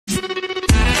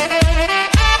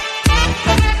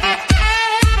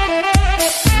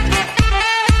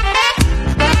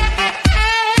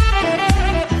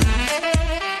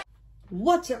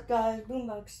What's up, guys?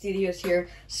 Boombox Studios here.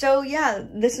 So yeah,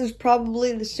 this is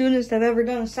probably the soonest I've ever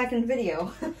done a second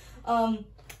video. I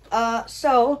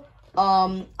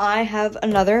have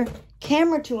another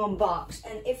camera to unbox,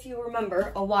 and if you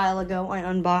remember, a while ago I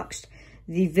unboxed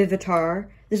the Vivitar.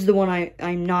 This is the one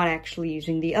I'm not actually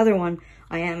using. The other one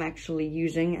I am actually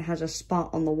using. It has a spot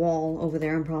on the wall over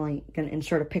there. I'm probably gonna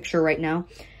insert a picture right now.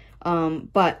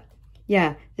 But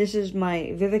yeah, this is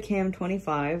my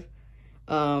CAM3001.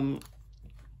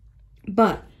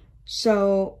 But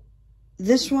so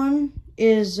this one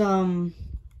is the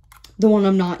one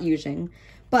I'm not using,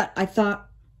 but I thought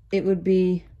it would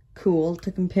be cool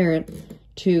to compare it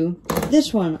to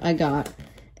this one I got.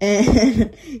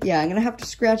 And yeah, I'm gonna have to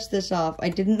scratch this off. I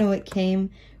didn't know it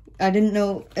came. I didn't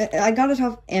know. I got it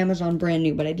off Amazon brand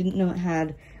new, but I didn't know it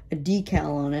had a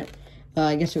decal on it.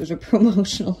 I guess it was a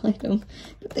promotional item,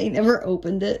 but they never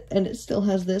opened it, and it still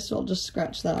has this, so I'll just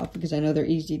scratch that off because I know they're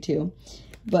easy too.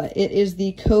 But it is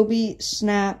the Coby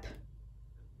Snapp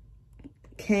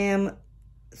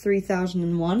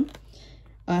CAM3001.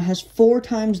 Has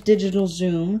 4x digital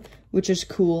zoom, which is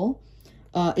cool.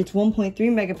 It's 1.3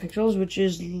 megapixels, which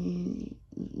is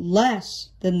less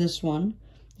than this one.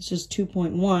 This is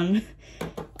 2.1.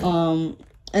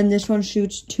 And this one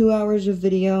shoots 2 hours of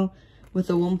video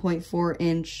with a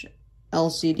 1.4-inch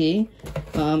LCD.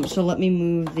 So let me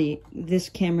move this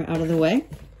camera out of the way.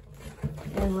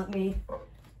 And let me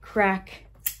crack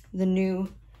the new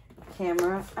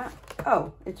camera.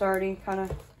 Oh, it's already kind of...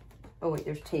 Oh, wait,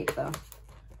 there's tape, though.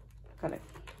 Gotta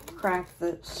crack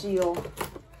the seal.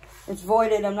 It's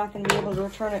voided. I'm not going to be able to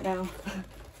return it now.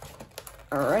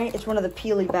 Alright, it's one of the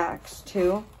peely backs,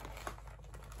 too.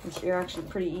 Which are actually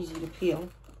pretty easy to peel.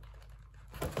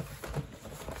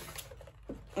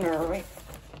 Alright.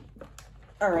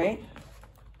 Alright.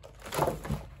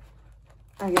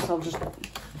 I guess I'll just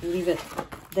leave it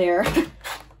there.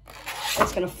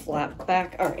 It's gonna flap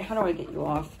back. Alright, how do I get you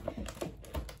off?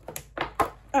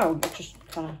 Oh, it just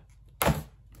kind of...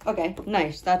 Okay,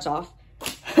 nice. That's off.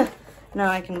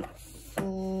 Now I can...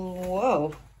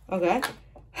 Whoa. Okay.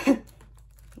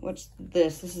 What's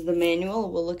this? This is the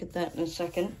manual. We'll look at that in a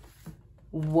second.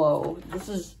 Whoa. This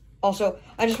is... Also,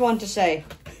 I just wanted to say...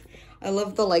 I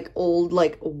love the, old,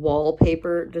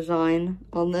 wallpaper design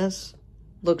on this.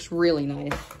 Looks really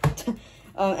nice.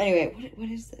 Anyway, what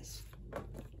is this?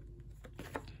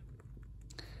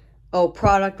 Oh,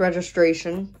 product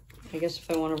registration. I guess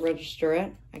if I want to register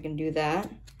it, I can do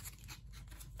that.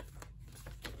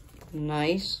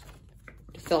 Nice.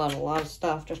 To fill out a lot of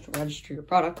stuff just to register your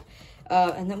product.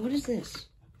 And then what is this?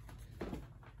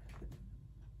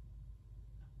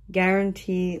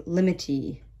 Guarantee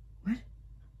limitee. What?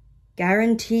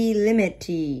 Guarantee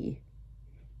limitee.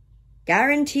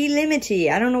 Guarantee limitee.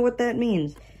 I don't know what that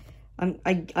means. I'm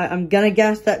gonna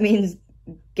guess that means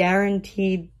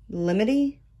guaranteed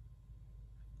limitee?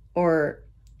 Or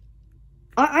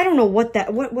I don't know what that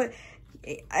I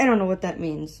don't know what that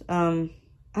means. I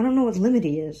don't know what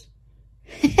limitee is.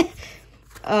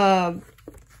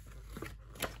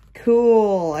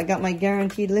 Cool. I got my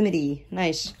guaranteed limitee.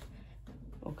 Nice.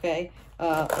 Okay.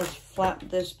 Let's flap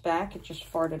this back. It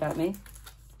just farted at me.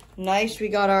 Nice. We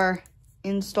got our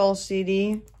install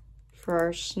CD for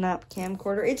our Snapp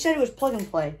camcorder. It said it was plug and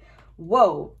play.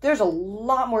 Whoa. There's a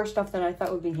lot more stuff than I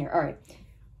thought would be in here. All right.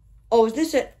 Oh, is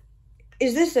this a...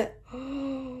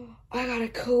 Oh, I got a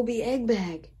Coby egg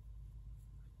bag.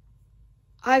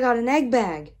 I got an egg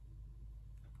bag.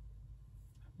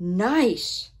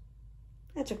 Nice.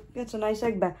 That's a nice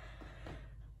egg bag.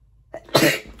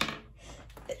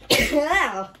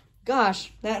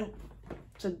 Gosh,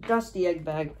 it's a dusty egg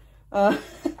bag. What's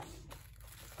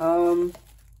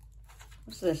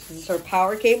this? Is this our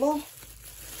power cable?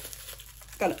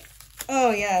 Got it. Oh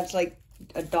yeah, it's like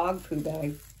a dog poo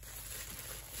bag.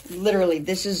 Literally,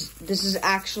 this is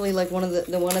actually like one of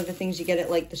the things you get at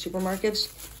the supermarkets.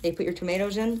 They put your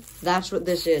tomatoes in. That's what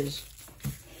this is.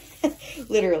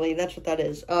 Literally, that's what that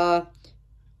is. Oh,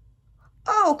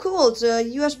 cool. It's a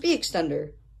USB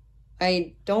extender.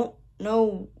 I don't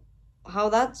know how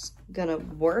that's gonna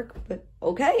work, but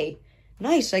okay.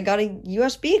 Nice. I got a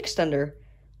USB extender.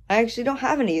 I actually don't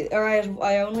have any, or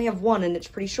I only have one, and it's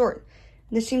pretty short.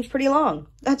 And this seems pretty long.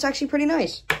 That's actually pretty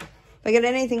nice. If I get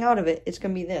anything out of it, it's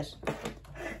gonna be this.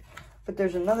 But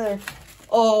there's another...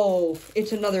 Oh,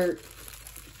 it's another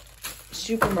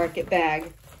supermarket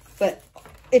bag. But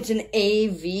it's an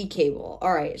AV cable.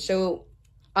 Alright, so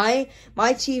my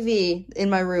TV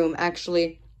in my room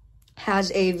actually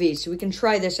has AV, so we can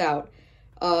try this out.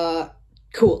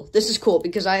 Cool. This is cool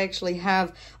because I actually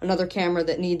have another camera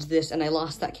that needs this, and I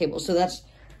lost that cable. So that's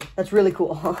really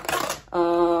cool.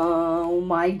 Oh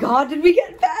my god, did we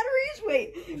get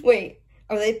batteries? Wait.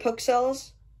 Are they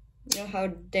Puxels? You know how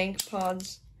Dank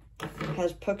Pods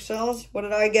has Puxels? What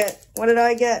did I get? I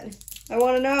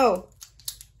want to know.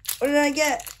 What did I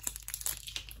get?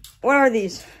 What are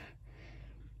these?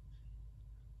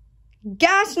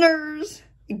 Gassners!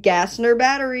 Gassner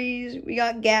batteries. We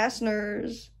got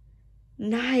Gassners.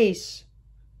 Nice.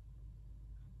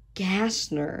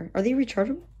 Gassner. Are they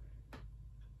rechargeable?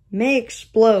 May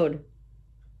explode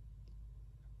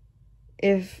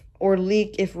or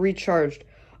leak if recharged.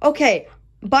 Okay,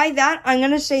 by that, I'm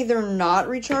going to say they're not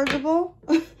rechargeable.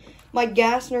 My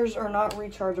Gassners are not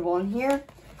rechargeable. And here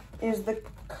is the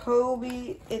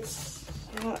Coby.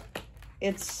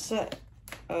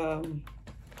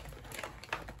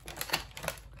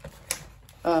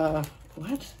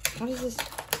 What? How does this?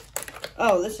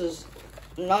 Oh, this is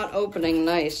not opening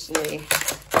nicely.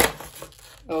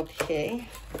 Okay.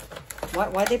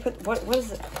 Why'd they put, what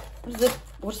is it? What is this?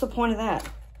 What's the point of that?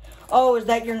 Oh, is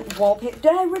that your wallpaper?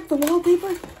 Did I rip the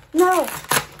wallpaper? No.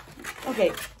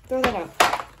 Okay, throw that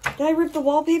out. Did I rip the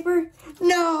wallpaper?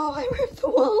 No, I ripped the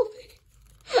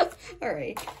wallpaper. All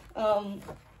right.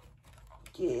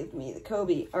 Give me the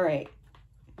Coby. All right.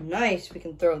 Nice. We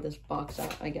can throw this box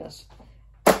out, I guess.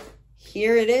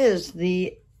 Here it is.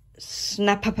 The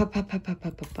Snapp.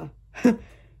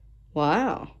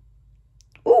 Wow.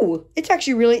 Ooh, it's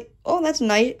actually really, oh, that's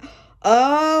nice.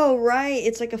 Oh, right.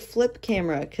 It's like a flip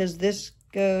camera because this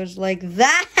goes like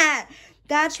that.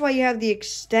 That's why you have the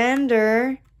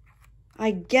extender.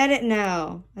 I get it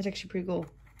now. That's actually pretty cool.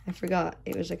 I forgot.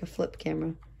 It was like a flip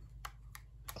camera.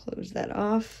 Close that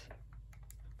off.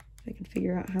 If I can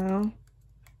figure out how.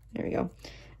 There we go.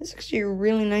 It's actually a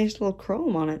really nice little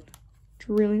chrome on it. It's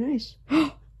really nice.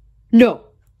 No.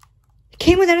 It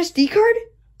came with an SD card?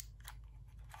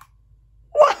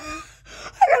 What?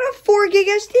 I got a 4 gig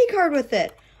SD card with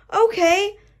it.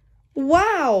 Okay.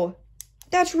 Wow.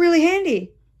 That's really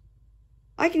handy.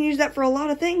 I can use that for a lot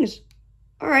of things.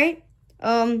 All right.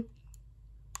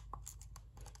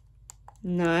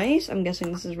 Nice. I'm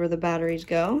guessing this is where the batteries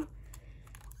go.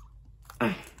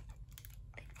 I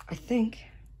think.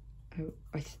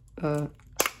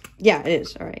 Yeah, it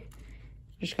is. All right.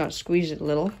 Just gotta squeeze it a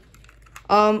little.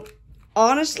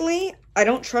 Honestly, I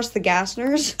don't trust the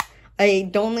Gassners. I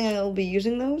don't think I'll be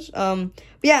using those. But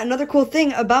yeah, another cool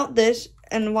thing about this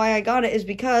and why I got it is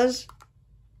because,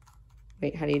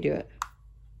 wait, how do you do it?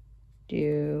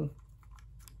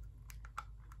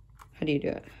 How do you do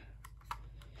it?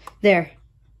 There.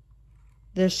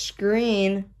 The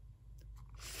screen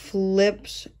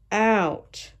flips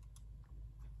out.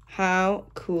 How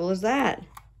cool is that?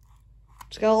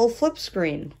 It's got a little flip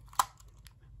screen.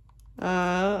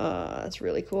 That's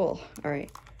really cool. All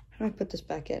right. How do I put this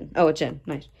back in? Oh, it's in.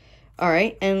 Nice. All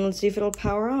right. And let's see if it'll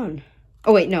power on.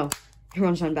 Oh, wait, no. It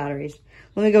runs on batteries.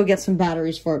 Let me go get some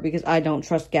batteries for it because I don't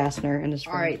trust Gassner and his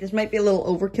friend. All right. This might be a little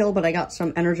overkill, but I got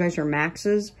some Energizer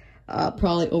Maxes.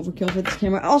 Probably overkill for this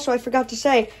camera. Also, I forgot to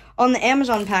say, on the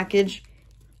Amazon package,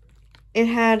 it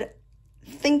had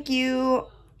thank you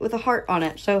with a heart on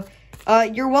it. So,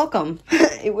 you're welcome.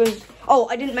 It was, oh,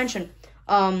 I didn't mention,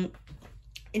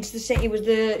 it's the same, it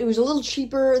was a little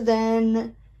cheaper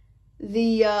than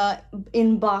the,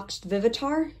 in-boxed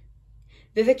Vivicam,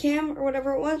 or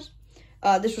whatever it was.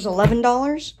 This was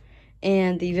 $11,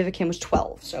 and the Vivicam was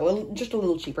 $12, so just a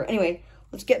little cheaper. Anyway,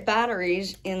 let's get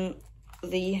batteries in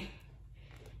the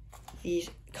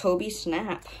Coby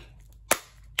Snapp.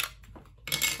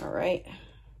 All right.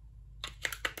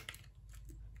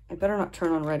 I better not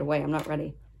turn on right away. I'm not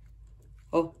ready.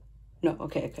 Oh, no.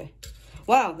 Okay.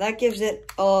 Wow, that gives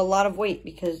it a lot of weight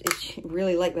because it's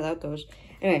really light without those.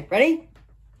 Anyway, ready?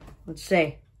 Let's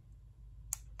see.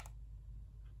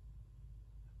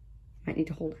 Might need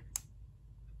to hold it.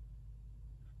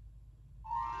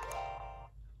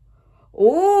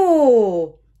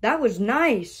 Oh, that was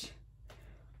nice.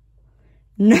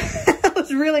 That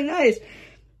was really nice.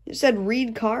 It said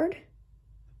read card.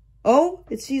 Oh,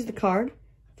 it sees the card.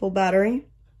 Full battery.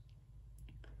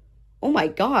 Oh my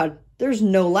god, there's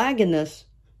no lag in this.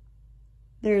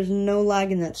 There's no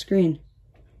lag in that screen.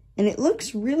 And it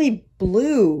looks really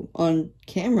blue on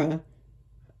camera.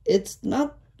 It's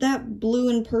not that blue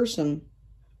in person.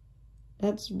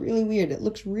 That's really weird. It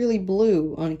looks really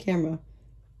blue on camera.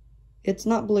 It's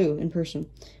not blue in person.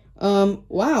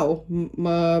 Wow.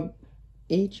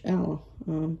 HL.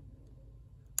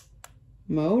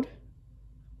 Mode.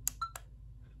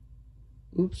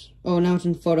 Oops. Oh, now it's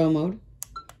in photo mode.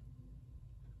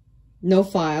 No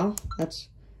file. That's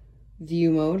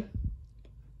view mode.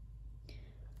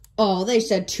 Oh, they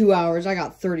said 2 hours. I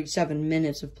got 37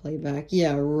 minutes of playback.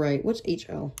 Yeah, right. What's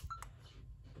HL?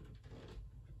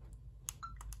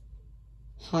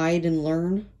 hide and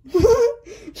learn.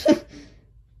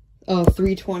 Oh,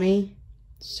 320,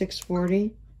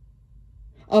 640.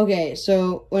 Okay,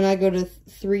 so when I go to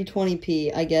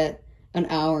 320p, I get an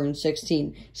hour and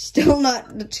 16. Still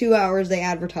not the 2 hours they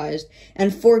advertised.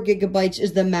 And 4 gigabytes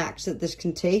is the max that this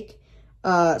can take.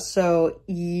 So,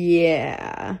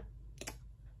 yeah.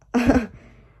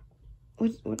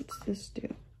 What does this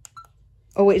do?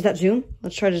 Oh, wait, is that zoom?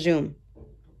 Let's try to zoom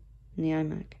in the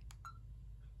iMac.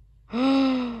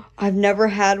 I've never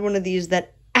had one of these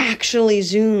that actually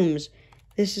zooms.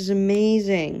 This is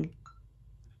amazing.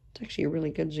 It's actually a really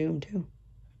good zoom, too.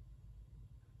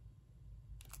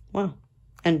 Wow.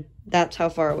 And that's how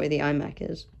far away the iMac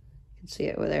is. You can see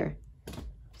it over there.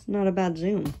 It's not a bad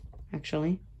zoom,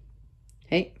 actually.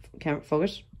 Hey, camera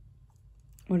focus.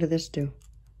 What did this do?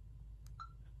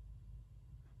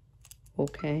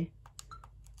 Okay.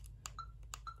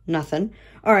 Nothing.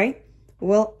 All right.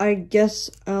 Well, I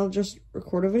guess I'll just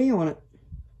record a video on it.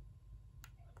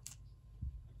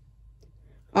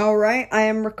 All right. I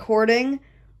am recording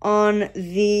on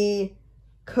the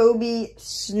Coby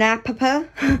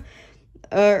Snapp,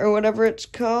 or whatever it's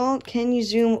called. Can you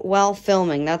zoom while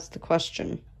filming? That's the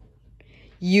question.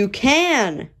 You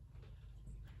can!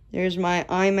 There's my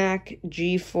iMac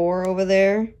G4 over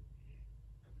there.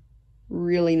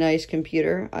 Really nice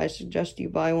computer. I suggest you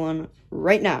buy one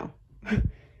right now.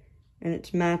 And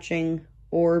it's matching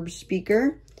orb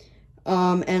speaker.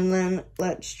 And then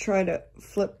let's try to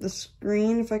flip the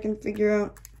screen if I can figure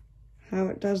out how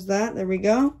it does that. There we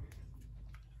go.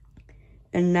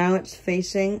 And now it's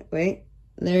facing, wait,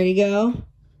 there you go.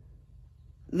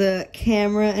 The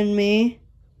camera and me.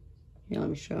 Here, let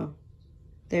me show.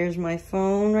 There's my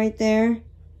phone right there.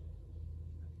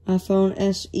 iPhone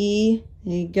SE.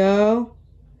 There you go.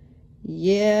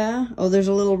 Yeah. Oh, there's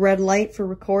a little red light for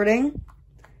recording.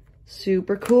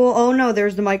 Super cool. Oh, no,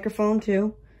 there's the microphone,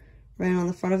 too. Right on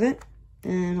the front of it.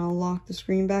 And I'll lock the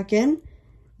screen back in.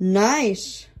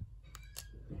 Nice.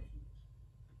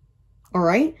 All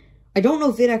right. I don't know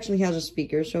if it actually has a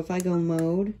speaker, so if I go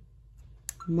mode,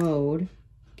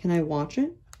 can I watch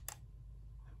it?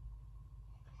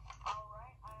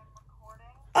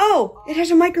 Oh, it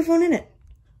has a microphone in it.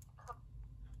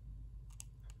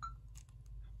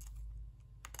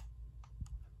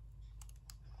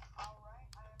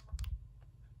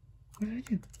 What did I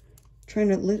do? Trying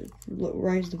to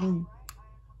raise the volume.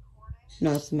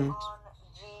 No, it's the max.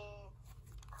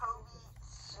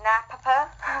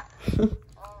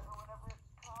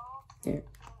 There.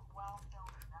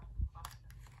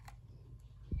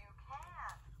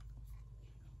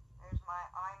 There's my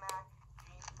iMac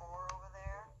G4 over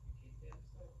there.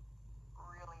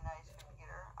 Really nice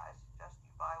computer. I suggest you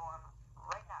buy one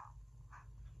right now.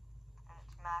 And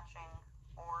it's matching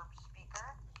orb speaker.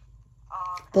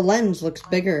 The lens looks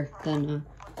bigger than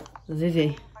the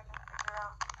Vivi.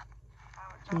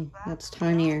 That's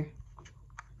tinier.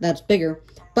 That's bigger.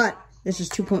 But this is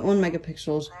 2.1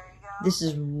 megapixels. This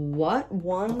is what?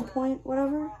 1 point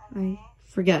whatever? I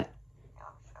forget.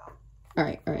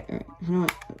 Alright. How do I...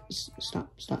 Stop.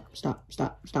 Stop.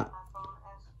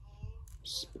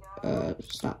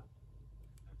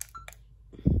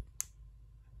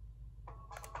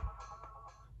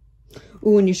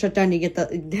 Ooh, when you shut down, you get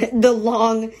the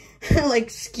long,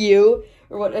 like, skew,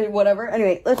 or whatever.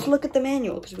 Anyway, let's look at the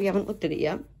manual, because we haven't looked at it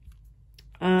yet.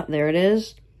 There it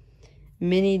is.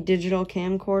 Mini digital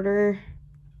camcorder.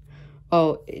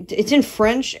 Oh, it's in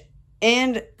French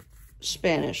and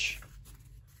Spanish.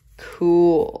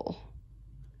 Cool.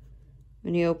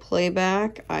 Video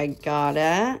playback. I got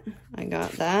it. I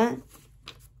got that.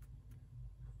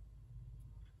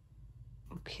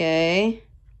 Okay.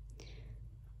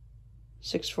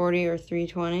 640 or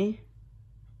 320.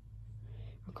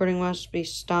 Recording must be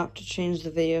stopped to change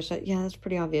the video set. Yeah, that's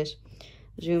pretty obvious.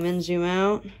 Zoom in, zoom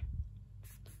out.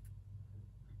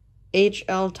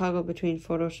 HL toggle between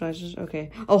photo sizes.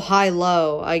 Okay. Oh, high,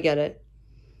 low. I get it.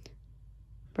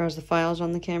 Browse the files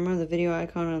on the camera. The video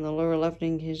icon on the lower left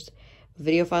indicates a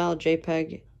video file.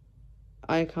 JPEG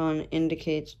icon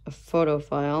indicates a photo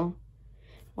file.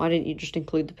 Why didn't you just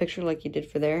include the picture like you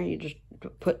did for there? You just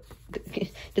put...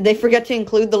 Did they forget to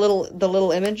include the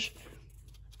little image?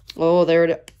 Oh, there it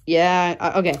is.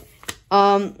 Yeah, okay.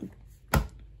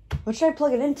 What should I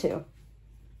plug it into?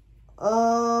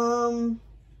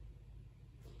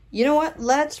 You know what?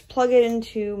 Let's plug it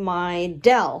into my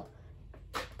Dell,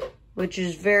 which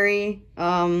is very,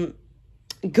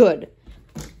 good.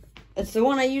 It's the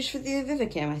one I use for the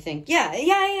Vivicam, I think. Yeah,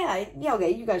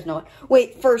 okay, you guys know it.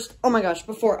 Wait, first, oh my gosh,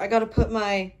 before, I gotta put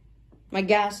my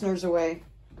Gassners away.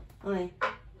 Alright.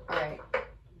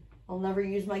 I'll never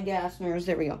use my Gassners.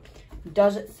 There we go.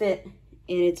 Does it fit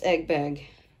in its egg bag.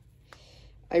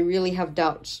 I really have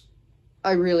doubts.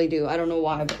 I really do. I don't know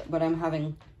why, but I'm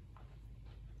having...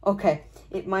 Okay,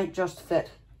 it might just fit.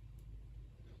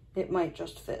 It might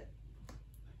just fit.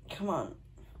 Come on.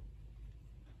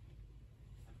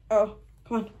 Oh,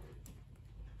 come on.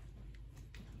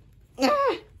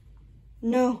 Ah!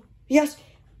 No. Yes.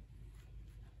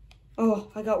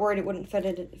 Oh, I got worried it wouldn't fit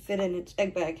in its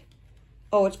egg bag.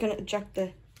 Oh, it's gonna eject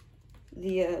the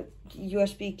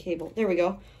USB cable. There we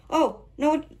go. Oh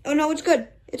no! Oh no! It's good.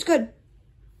 It's good.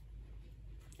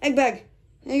 Egg bag.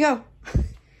 There you go.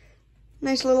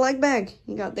 Nice little egg bag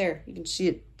you got there. You can see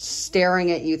it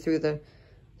staring at you through the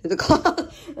cloth.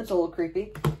 That's a little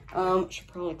creepy. Should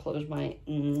probably close my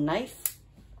knife.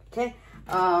 Okay.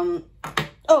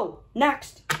 Oh,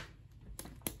 next.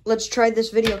 Let's try this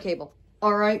video cable.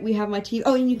 All right, we have my TV.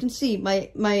 Oh, and you can see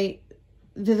my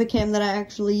Vivicam that I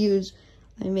actually use.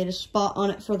 I made a spot on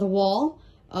it for the wall.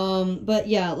 But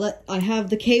yeah, I have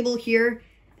the cable here,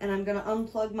 and I'm gonna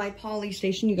unplug my poly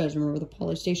station. You guys remember the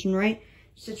poly station, right?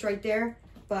 Sits right there,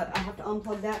 but I have to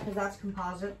unplug that because that's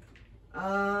composite.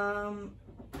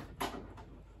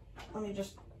 Let me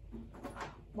just,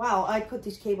 wow, I put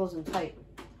these cables in tight.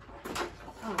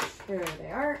 Oh, there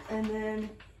they are. And then,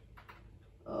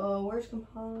 where's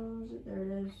composite? There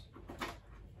it is.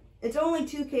 It's only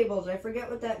 2 cables. I forget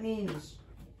what that means.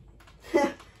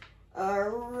 All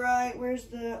right, where's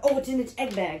the, oh, it's in its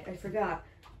egg bag. I forgot.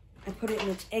 I put it in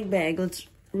its egg bag. Let's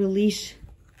release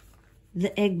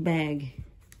the egg bag.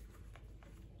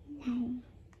 Wow.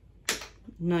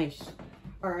 Nice.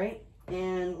 All right,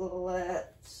 and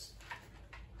let's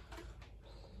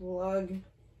plug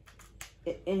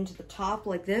it into the top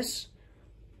like this.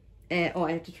 And, oh,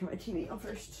 I have to turn my TV on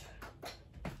first.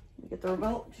 Let me get the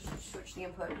remote, just switch the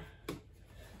input.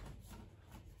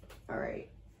 All right.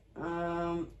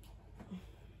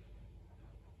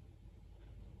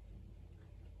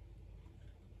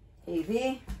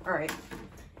 AV, all right.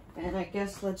 And I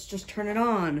guess let's just turn it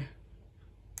on.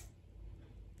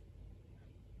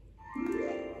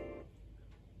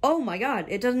 Oh my God,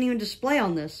 it doesn't even display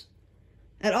on this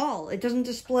at all. It doesn't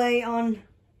display on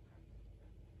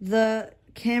the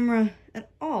camera at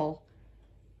all.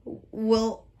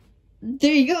 Well,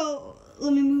 there you go.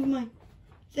 Let me move my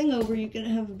thing over. You can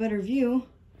have a better view.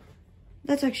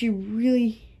 That's actually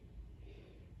really,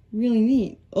 really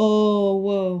neat. Oh,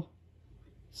 whoa.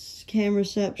 Cam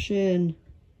reception.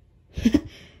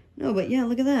 No, but yeah,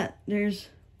 look at that. There's,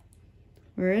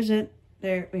 where is it?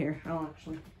 There, here, I'll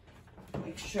actually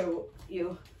show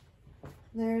you.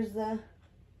 There's the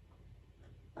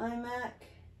iMac.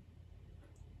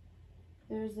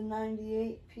 There's the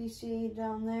 98 PC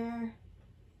down there.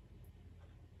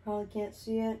 Probably can't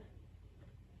see it.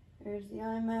 There's the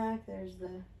iMac. There's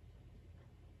the,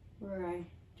 where I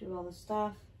do all the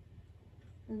stuff.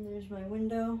 And there's my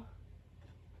window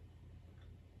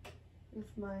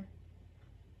with my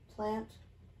plant.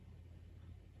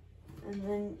 And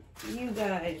then you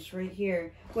guys right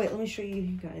here. Wait, let me show you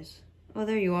guys. Oh,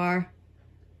 there you are.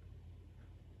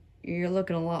 You're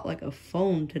looking a lot like a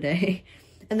phone today.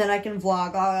 And then I can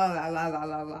vlog.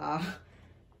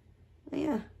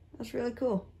 Yeah, that's really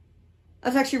cool.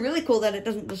 That's actually really cool that it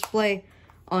doesn't display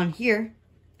on here.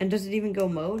 And does it even go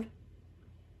mode?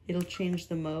 It'll change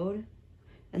the mode.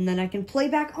 And then I can play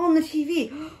back on the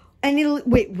TV. And it'll,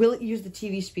 wait, will it use the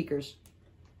TV speakers?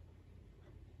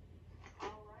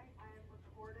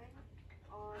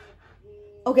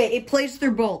 Okay, it plays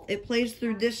through both. It plays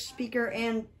through this speaker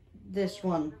and this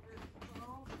one.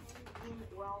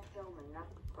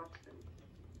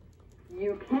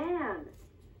 You can.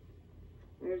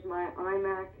 There's my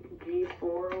iMac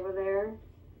G4 over there.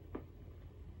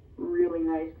 Really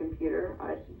nice computer.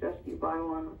 I suggest you buy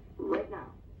one right now.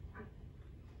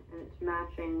 And it's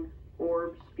matching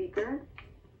orb speaker.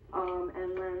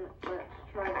 And then let's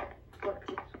try to flip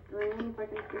the screen if I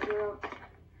can figure out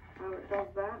how it does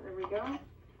that. There we go.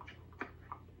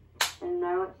 And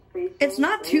now it's facing. It's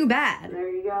not too bad. There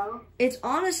you go. It's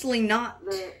honestly not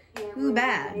too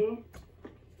bad. Okay,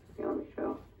 let me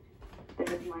show.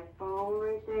 There's my phone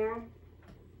right there.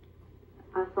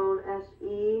 iPhone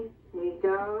SE. There you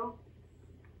go.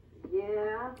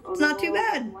 Yeah. It's not too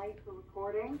bad. Mic for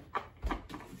recording.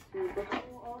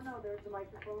 Oh no, there's the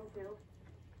microphone too.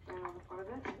 And on the front of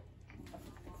it.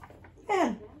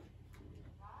 Man,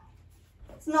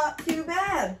 it's not too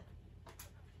bad.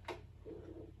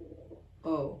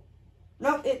 Oh.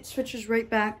 No, it switches right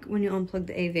back when you unplug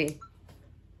the AV.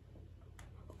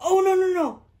 Oh, no, no,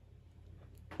 no.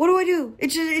 What do I do? It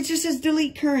just says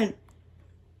delete current.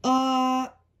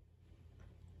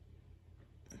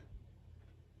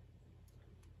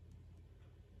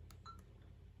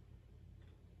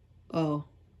 Oh.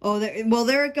 Oh, there, well,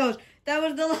 there it goes. That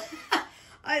was the,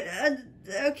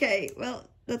 okay, well,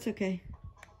 that's okay.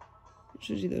 It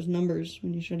shows you those numbers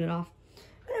when you shut it off.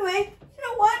 Anyway, you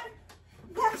know what?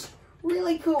 That's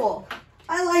really cool.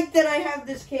 I like that I have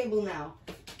this cable now.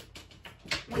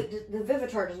 Wait, the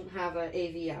Vivitar doesn't have an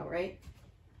AV out, right?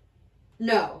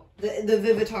 No, the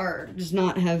Vivitar does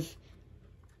not have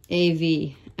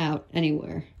AV out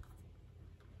anywhere.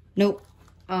 Nope.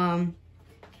 You know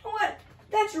what?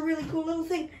 That's a really cool little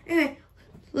thing. Anyway,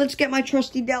 let's get my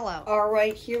trusty Dell out. All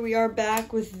right, here we are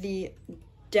back with the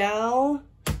Dell.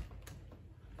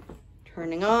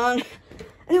 Turning on.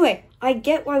 Anyway, I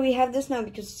get why we have this now,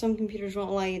 because some computers won't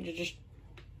allow you to just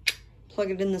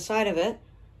plug it in the side of it.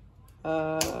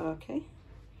 Okay.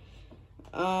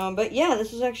 But yeah,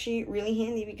 this is actually really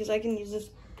handy because I can use this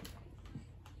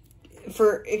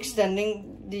for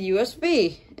extending the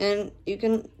USB, and you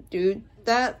can do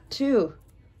that too.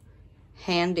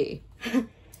 Handy.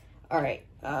 All right,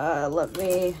 let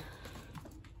me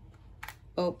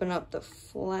open up the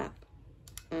flap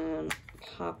and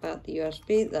pop out the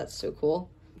USB. That's so cool.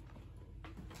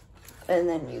 And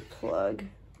then you plug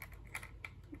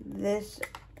this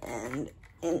end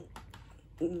in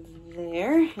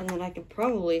there, and then I could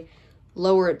probably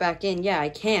lower it back in. Yeah, I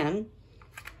can.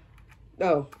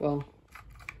 Oh, well.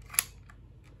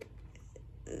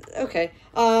 Okay.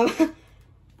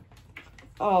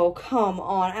 Oh, come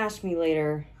on. Ask me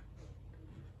later.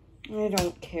 I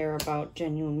don't care about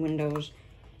genuine windows.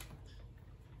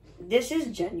 This is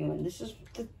genuine. This is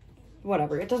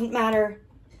whatever. It doesn't matter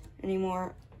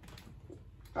anymore.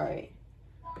 All right.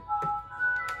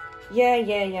 Yeah.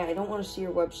 I don't want to see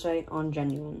your website on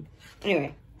genuine.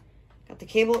 Anyway, got the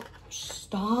cable.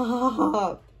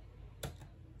 Stop.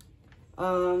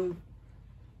 Plug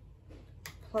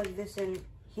this in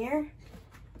here.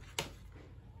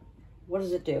 What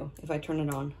does it do if I turn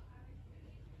it on?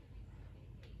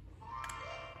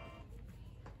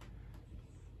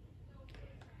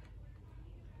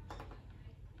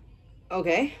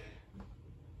 Okay.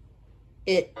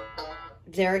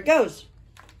 There it goes.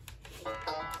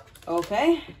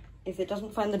 Okay. If it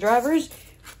doesn't find the drivers,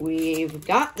 we've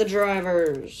got the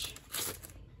drivers.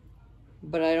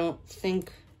 But I don't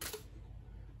think...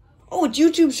 Oh, it's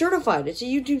YouTube certified. It's a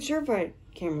YouTube certified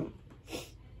camera.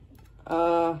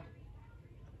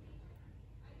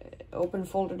 Open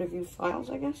folder to view files,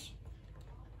 I guess.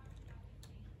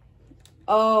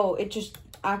 Oh, it's just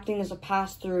acting as a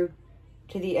pass-through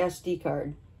to the SD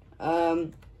card.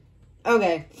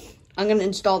 Okay. I'm gonna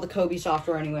install the Coby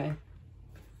software anyway.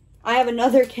 I have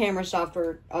another camera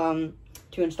software, to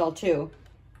install too.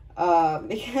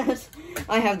 Because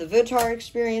I have the Vivitar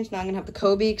experience, now I'm gonna have the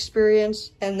Coby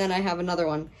experience, and then I have another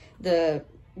one, the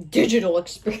digital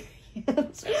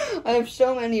experience. I have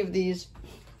so many of these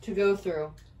to go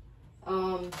through.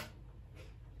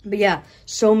 But yeah,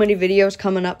 so many videos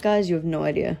coming up, guys, you have no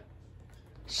idea.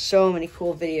 So many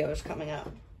cool videos coming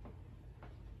up.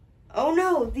 Oh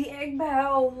no, the egg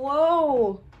bow,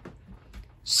 whoa!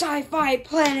 Sci-Fi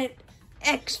Planet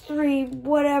X3,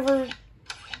 whatever.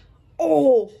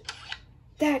 Oh,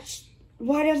 that's,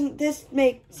 why doesn't this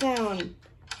make sound?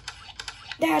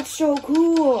 That's so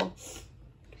cool.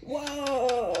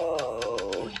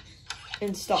 Whoa.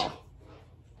 Install.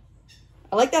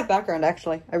 I like that background,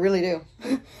 actually. I really do.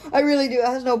 I really do. It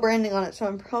has no branding on it, so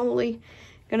I'm probably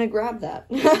gonna grab that.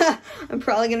 I'm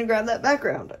probably gonna grab that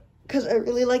background, because I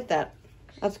really like that.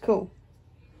 That's cool.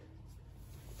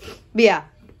 But yeah,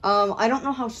 I don't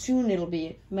know how soon it'll be.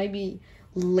 It might be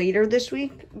later this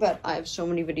week, but I have so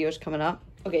many videos coming up.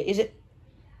 Okay, is it?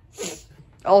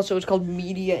 Also, it's called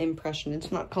Media Impression.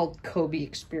 It's not called Coby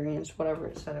Experience, whatever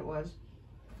it said it was.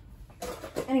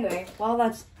 Anyway, while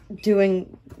that's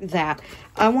doing that,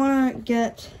 I want to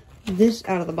get this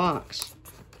out of the box.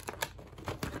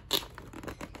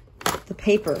 The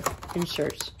paper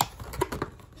inserts.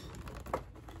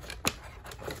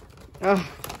 Oh,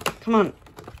 come on.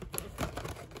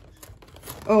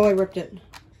 Oh, I ripped it.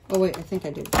 Oh, wait, I think I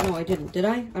did. No, I didn't. Did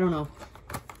I? I don't know.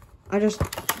 I just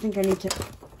think I need to...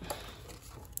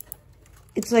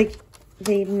 It's like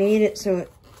they made it so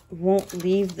it won't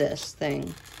leave this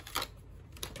thing.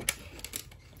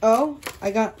 Oh,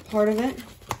 I got part of it.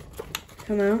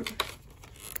 Come out.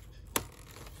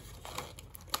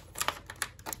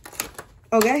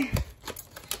 Okay.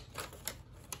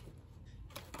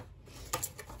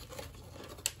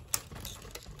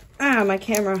 Ah, my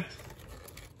camera.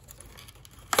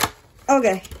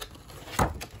 Okay.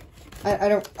 I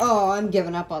don't... Oh, I'm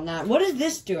giving up on that. What is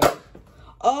this doing?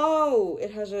 Oh,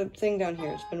 it has a thing down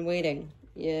here. It's been waiting.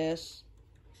 Yes.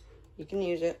 You can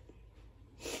use it.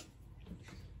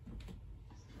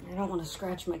 I don't want to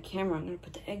scratch my camera. I'm going to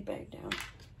put the egg bag down.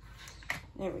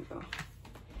 There we go.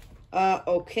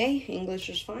 Okay, English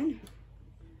is fine.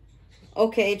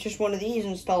 Okay, it's just one of these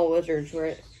install wizards where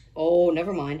it... Oh,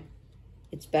 never mind.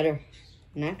 It's better.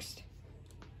 Next.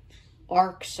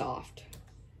 ArcSoft.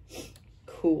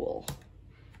 Cool.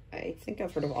 I think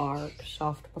I've heard of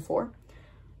ArcSoft before.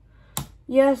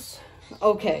 Yes.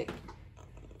 Okay.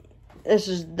 This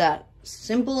is that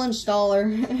simple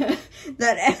installer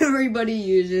that everybody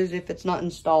uses if it's not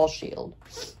Install Shield.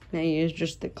 They use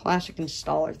just the classic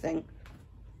installer thing.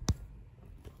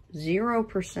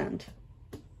 0%.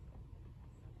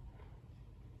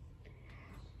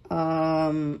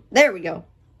 There we go.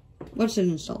 What's it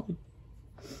installing?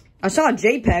 I saw a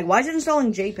JPEG. Why is it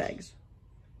installing JPEGs?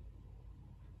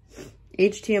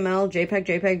 HTML, JPEG,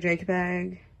 JPEG,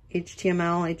 JPEG,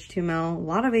 HTML, HTML. A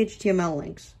lot of HTML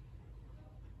links.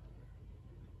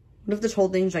 What if this whole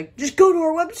thing's like, just go to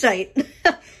our website?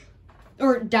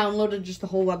 Or downloaded just the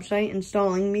whole website,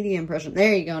 installing media impression.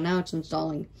 There you go. Now it's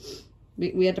installing.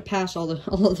 We had to pass all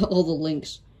the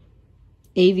links.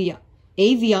 AVI,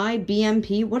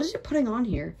 BMP. What is it putting on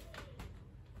here?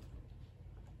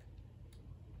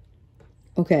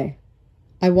 Okay.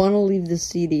 I want to leave this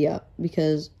CD up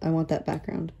because I want that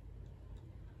background.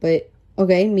 But,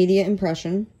 okay, media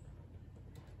impression.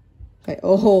 Okay,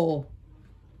 oh.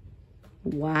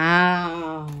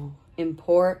 Wow.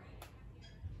 Import.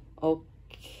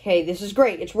 Okay, this is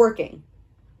great. It's working.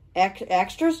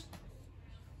 Extras?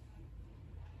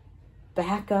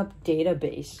 Backup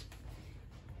database.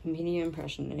 Media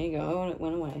impression. There you go. It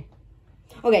went away.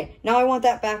 Okay, now I want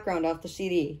that background off the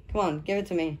CD. Come on, give it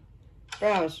to me.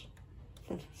 Browse.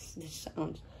 This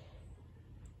sounds...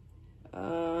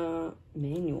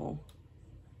 manual.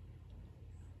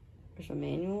 There's a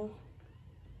manual?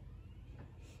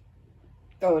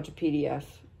 Oh, it's a PDF.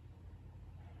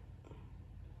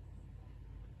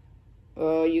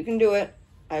 Oh, you can do it.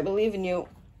 I believe in you.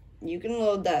 You can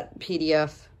load that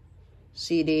PDF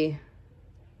CD.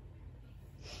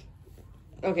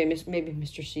 Okay, maybe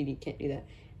Mr. CD can't do that.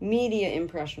 Media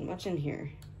impression. What's in here?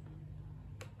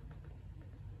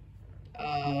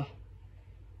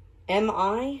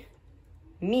 MI?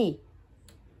 Me.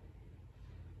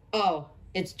 Oh,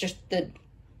 it's just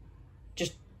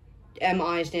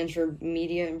MI stands for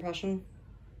media impression.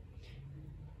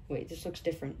 Wait, this looks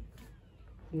different.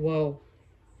 Whoa,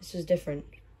 this is different.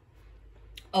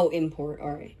 Oh, import.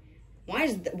 All right. Why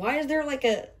is there like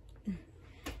a?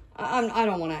 I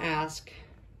don't want to ask.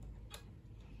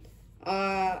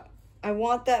 I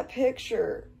want that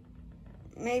picture.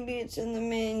 Maybe it's in the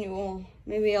manual.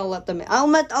 Maybe I'll let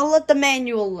the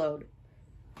manual load.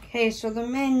 Okay, so the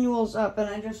manual's up, and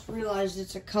I just realized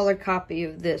it's a color copy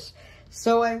of this.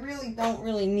 So I really don't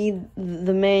need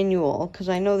the manual, because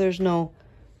I know there's no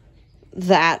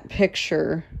that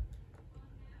picture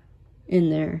in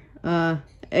there.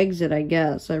 Exit, I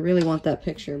guess. I really want that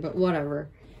picture, but whatever.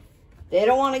 They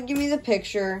don't want to give me the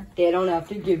picture. They don't have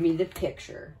to give me the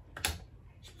picture.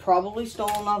 It's probably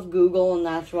stolen off Google, and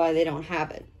that's why they don't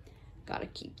have it. Gotta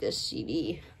keep this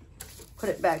CD. Put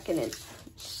it back in its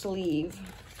sleeve.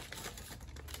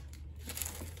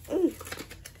 Ooh.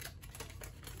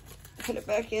 Put it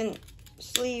back in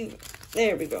sleeve.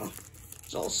 There we go.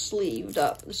 It's all sleeved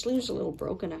up. The sleeve's a little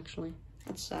broken, actually.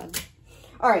 That's sad.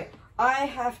 All right, I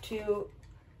have to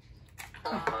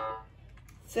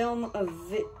film a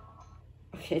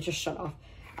Okay, it just shut off.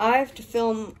 I have to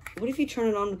film. What if you turn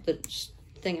it on with the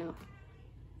thing out?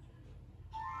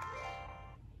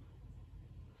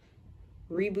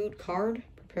 Reboot card,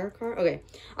 prepare card. Okay,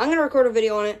 I'm gonna record a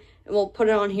video on it, and we'll put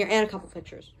it on here and a couple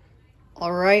pictures.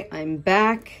 All right, I'm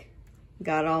back.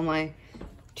 Got all my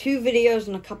 2 videos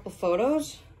and a couple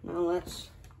photos. Now let's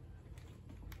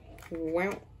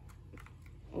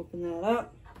open that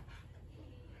up.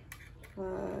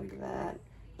 Plug that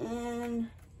in.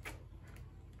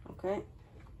 Okay.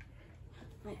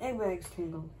 My egg bag's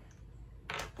tangled.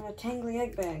 Got a tangly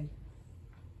egg bag.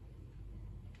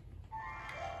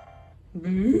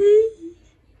 It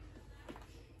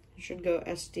should go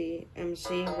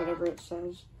SDMC, whatever it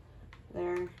says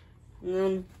there. And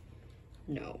then,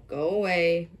 no, go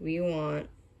away.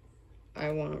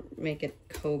 I want to make it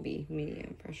Coby media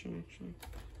impression, actually.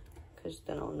 Because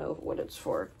then I'll know what it's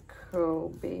for.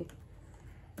 Coby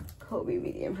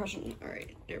media impression. All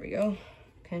right, there we go.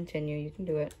 Continue, you can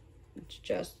do it. It's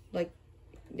just like,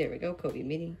 there we go, Coby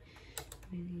media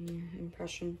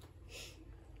impression.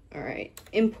 All right,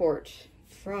 import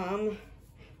from,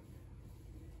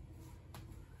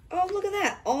 oh, look at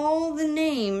that. All the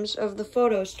names of the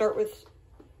photos start with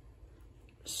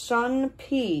Sun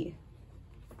P.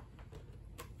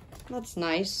 That's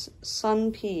nice.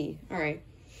 Sun P. All right.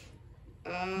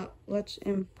 Let's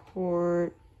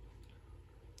import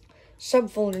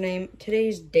subfolder name,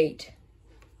 today's date.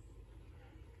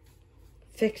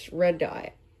 Fix red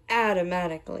dye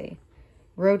automatically.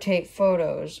 Rotate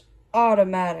photos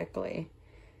automatically.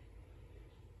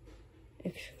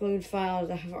 Exclude files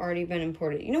that have already been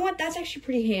imported. You know what? That's actually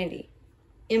pretty handy.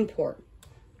 Import.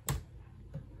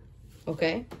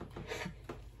 Okay.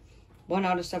 1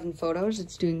 out of 7 photos.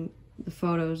 It's doing the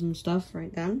photos and stuff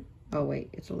right then. Oh, wait.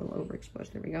 It's a little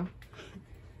overexposed. There we go.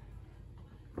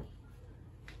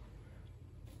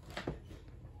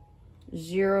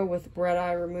 Zero with red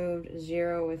eye removed.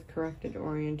 0 with corrected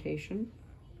orientation.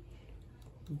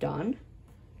 Done.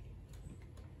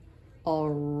 All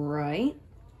right.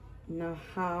 Now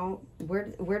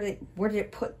where did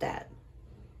it put that?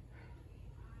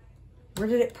 Where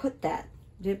did it put that?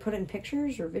 Did it put it in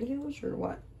pictures or videos or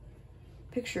what?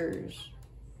 Pictures.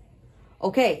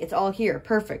 Okay, it's all here.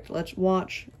 Perfect. Let's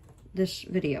watch this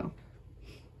video.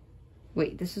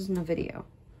 Wait, this isn't a video.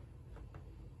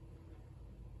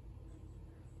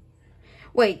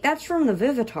 Wait, that's from the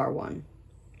Vivitar one.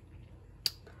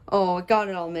 Oh, it got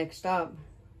it all mixed up.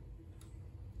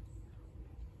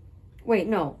 Wait,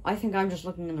 no. I think I'm just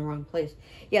looking in the wrong place.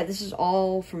 Yeah, this is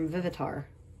all from Vivitar.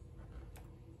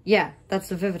 Yeah, that's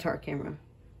the Vivitar camera.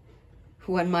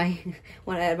 When I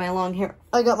had my long hair,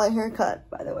 I got my hair cut,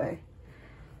 by the way.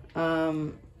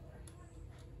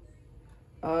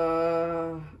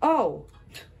 Oh,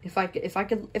 if I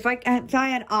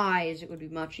had eyes, it would be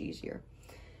much easier.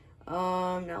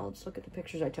 Now let's look at the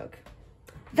pictures I took.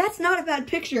 That's not a bad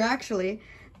picture, actually.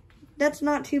 That's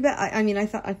not too bad. I mean, I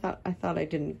thought I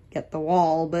didn't get the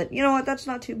wall, but you know what? That's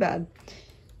not too bad.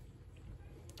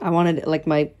 I wanted it like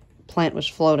my plant was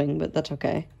floating, but that's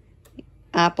okay.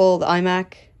 Apple, the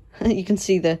iMac. You can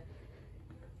see the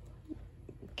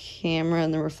camera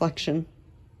and the reflection.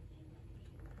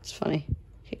 It's funny.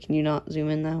 Okay, can you not zoom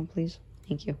in now, please?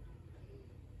 Thank you.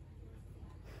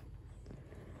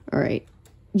 All right.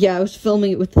 Yeah, I was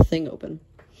filming it with the thing open.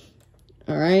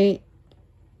 All right.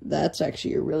 That's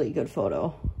actually a really good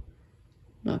photo.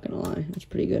 Not gonna lie, that's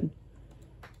pretty good.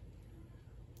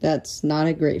 That's not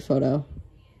a great photo.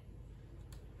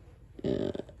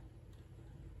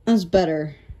 That's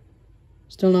better.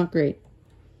 Still not great.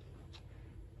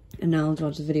 And now let's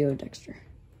watch the video of Dexter.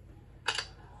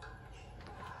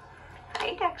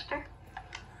 Hey, Dexter.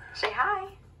 Say hi.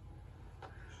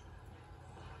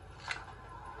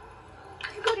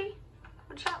 Hey, buddy.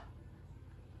 What's up?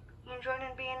 You enjoying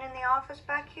being in the office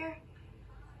back here?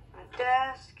 My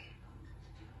desk.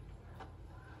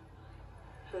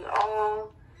 This is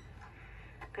all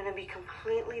gonna be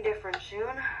completely different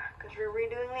soon because we're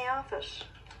redoing the office.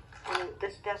 And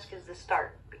this desk is the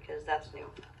start because that's new.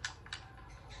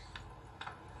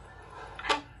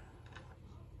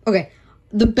 Okay,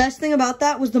 the best thing about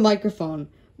that was the microphone.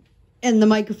 And the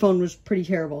microphone was pretty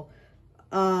terrible.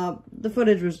 The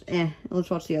footage was eh. Let's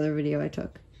watch the other video I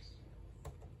took.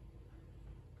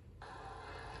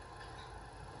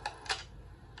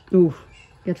 Ooh,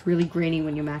 gets really grainy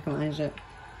when you maximize it.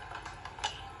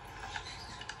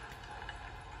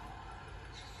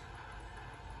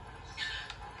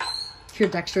 Hear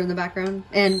Dexter in the background,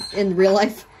 and in real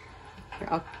life.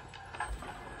 Here,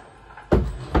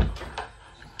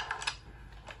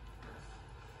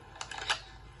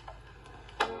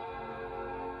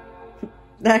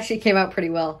 that actually came out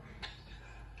pretty well.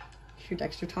 Hear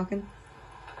Dexter talking?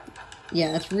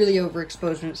 Yeah, it's really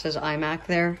overexposed when it says iMac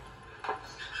there.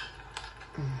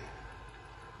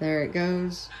 There it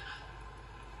goes.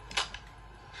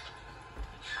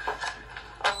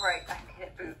 Alright, I can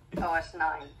hit boot OS 9.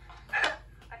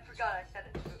 I forgot I said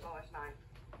it to boot OS 9.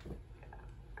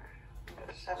 Go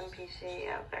to 7 PC,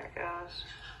 yeah, there it goes.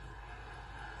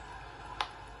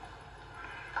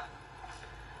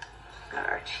 Got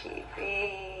our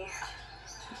TV.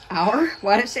 Our?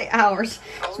 Why did it say ours?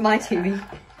 It's my TV.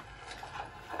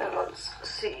 And let's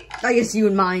see. I guess you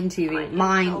and mine TV.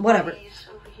 Mine, whatever.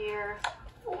 Over here.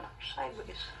 Oh,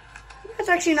 sideways. That's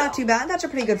actually not too bad. That's a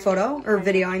pretty good photo. Or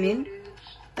video, I mean.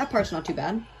 That part's not too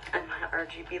bad. And my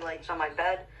RGB lights on my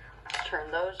bed. Turn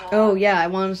those on. Oh, yeah. I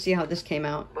want to see how this came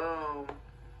out. Boom.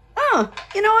 Oh,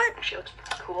 you know what? Actually looks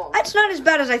pretty cool. That's not as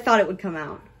bad as I thought it would come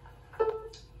out.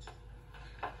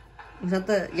 Was that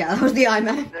the... Yeah, that was the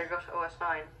iMac. There goes OS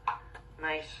 9.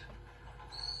 Nice.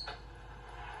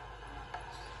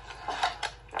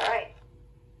 Alright.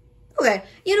 Okay,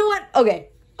 you know what?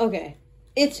 Okay.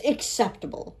 It's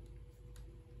acceptable.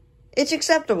 It's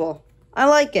acceptable. I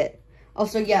like it.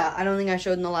 Also, yeah, I don't think I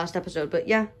showed in the last episode, but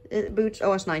yeah, it boots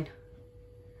OS 9.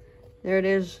 There it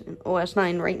is in OS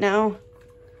 9 right now.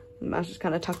 The mouse is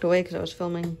kind of tucked away because I was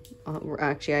filming.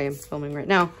 Actually, I am filming right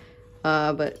now.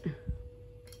 But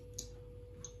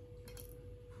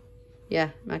yeah,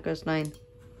 macOS 9.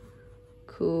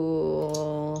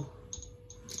 Cool.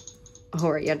 Oh,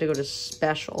 right, you have to go to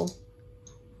special.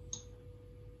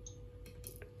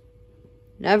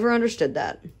 Never understood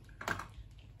that.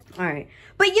 All right.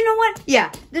 But you know what?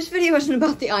 Yeah, this video isn't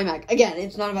about the iMac. Again,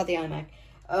 it's not about the iMac.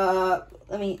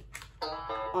 Let me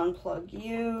unplug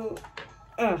you.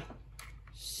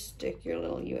 Stick your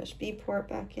little USB port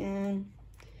back in.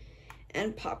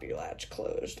 And pop your latch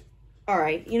closed. All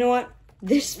right, you know what?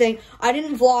 This thing, I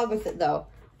didn't vlog with it, though.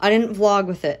 I didn't vlog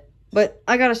with it. But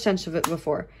I got a sense of it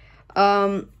before.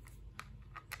 I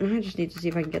just need to see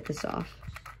if I can get this off.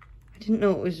 I didn't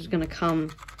know it was going to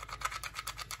come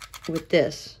with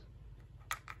this.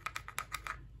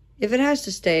 If it has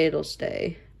to stay, it'll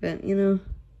stay. But, you know,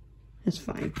 that's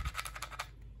fine.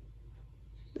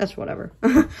 That's whatever.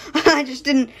 I just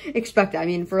didn't expect that. I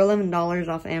mean, for $11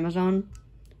 off Amazon,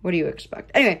 what do you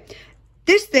expect? Anyway,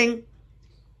 this thing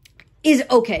is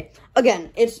okay. Again,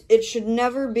 it should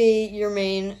never be your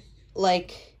main,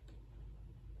 like,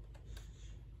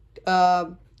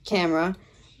 camera.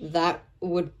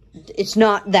 It's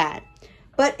not that.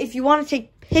 But if you want to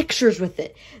take pictures with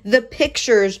it, the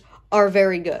pictures are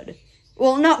very good.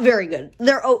 Well, not very good.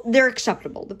 They're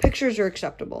acceptable. The pictures are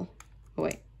acceptable. Oh,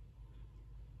 wait.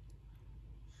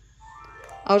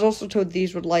 I was also told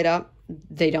these would light up.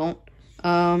 They don't.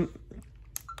 1M.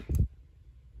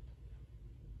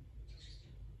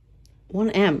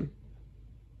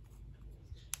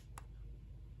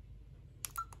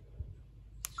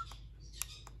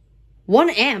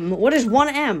 1M? What is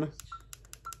 1M?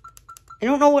 I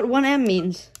don't know what 1M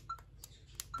means.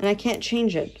 And I can't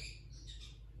change it.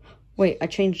 Wait, I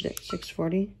changed it.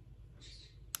 640?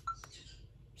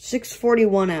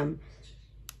 641M.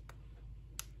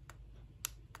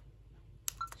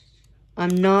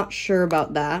 I'm not sure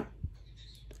about that.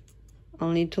 I'll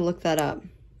need to look that up.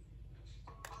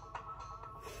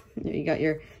 There, you got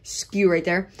your SKU right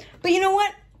there. But you know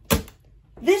what?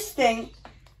 This thing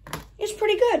is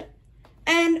pretty good.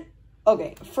 And,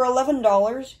 okay, for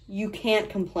 $11, you can't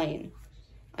complain.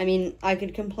 I mean, I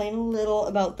could complain a little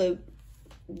about the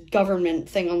government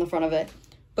thing on the front of it.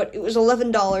 But it was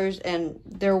 $11, and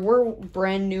there were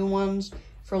brand new ones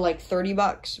for like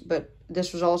 $30, but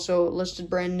this was also listed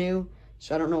brand new.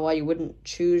 So I don't know why you wouldn't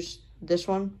choose this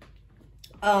one.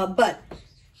 But,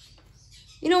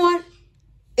 you know what?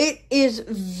 It is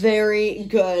very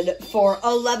good for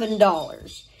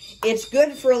 $11. It's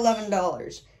good for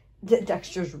 $11. The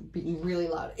Dexter's being really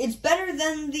loud. It's better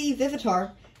than the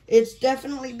Vivitar. It's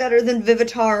definitely better than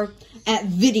Vivitar at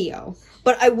video.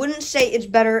 But I wouldn't say it's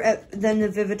better than the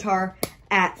Vivitar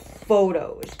at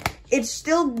photos. It's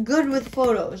still good with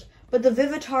photos, but the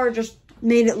Vivitar just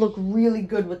made it look really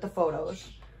good with the photos.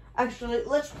 Actually,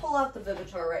 let's pull out the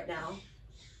Vivitar right now.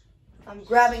 I'm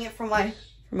grabbing it from my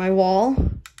wall.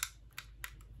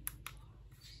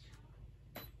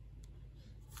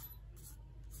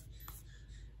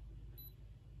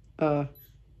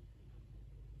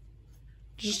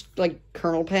 Just like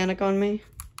kernel panic on me.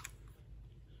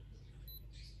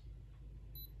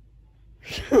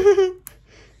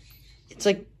 It's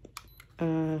like,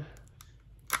 they're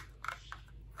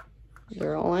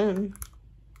all in.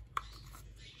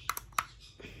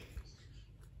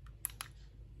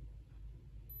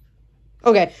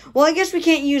 Okay, well, I guess we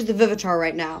can't use the Vivitar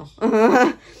right now.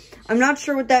 I'm not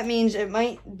sure what that means. It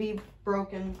might be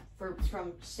broken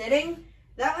from sitting.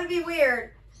 That would be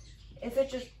weird if it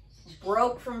just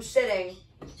broke from sitting.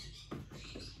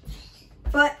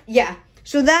 But, yeah.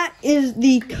 So that is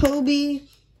the Coby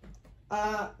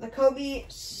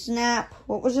Snapp,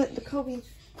 what was it? The Coby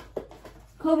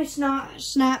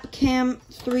Snapp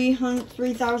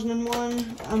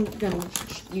CAM3001. I'm gonna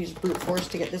use brute force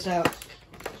to get this out.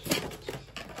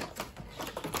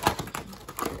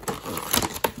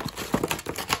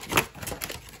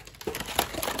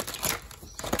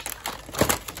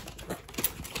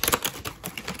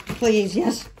 Please,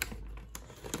 yes.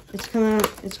 It's coming out.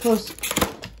 It's close.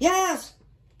 Yes!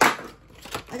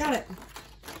 I got it.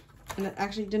 And it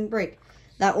actually didn't break.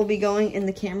 That will be going in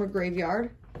the camera graveyard.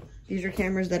 These are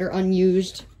cameras that are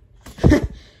unused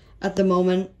at the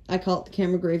moment. I call it the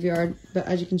camera graveyard. But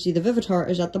as you can see, the Vivitar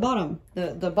is at the bottom.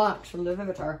 The box from the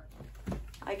Vivitar.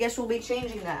 I guess we'll be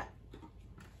changing that.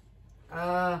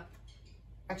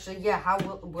 Actually, yeah, how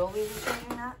will we be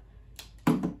changing that?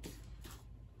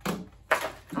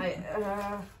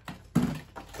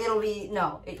 It'll be,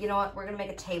 no, you know what, we're going to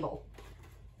make a table.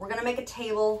 We're going to make a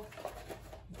table,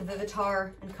 the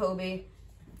Vivitar and Coby,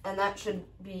 and that should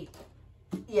be,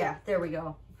 yeah, there we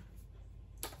go.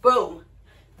 Boom.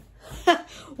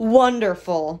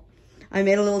 Wonderful. I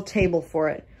made a little table for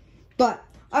it. But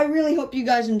I really hope you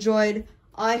guys enjoyed.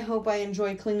 I hope I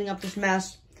enjoyed cleaning up this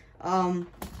mess.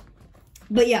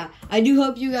 But yeah, I do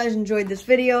hope you guys enjoyed this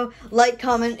video. Like,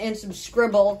 comment, and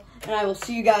subscribe. And I will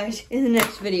see you guys in the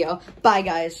next video. Bye,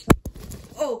 guys.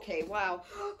 Okay, wow.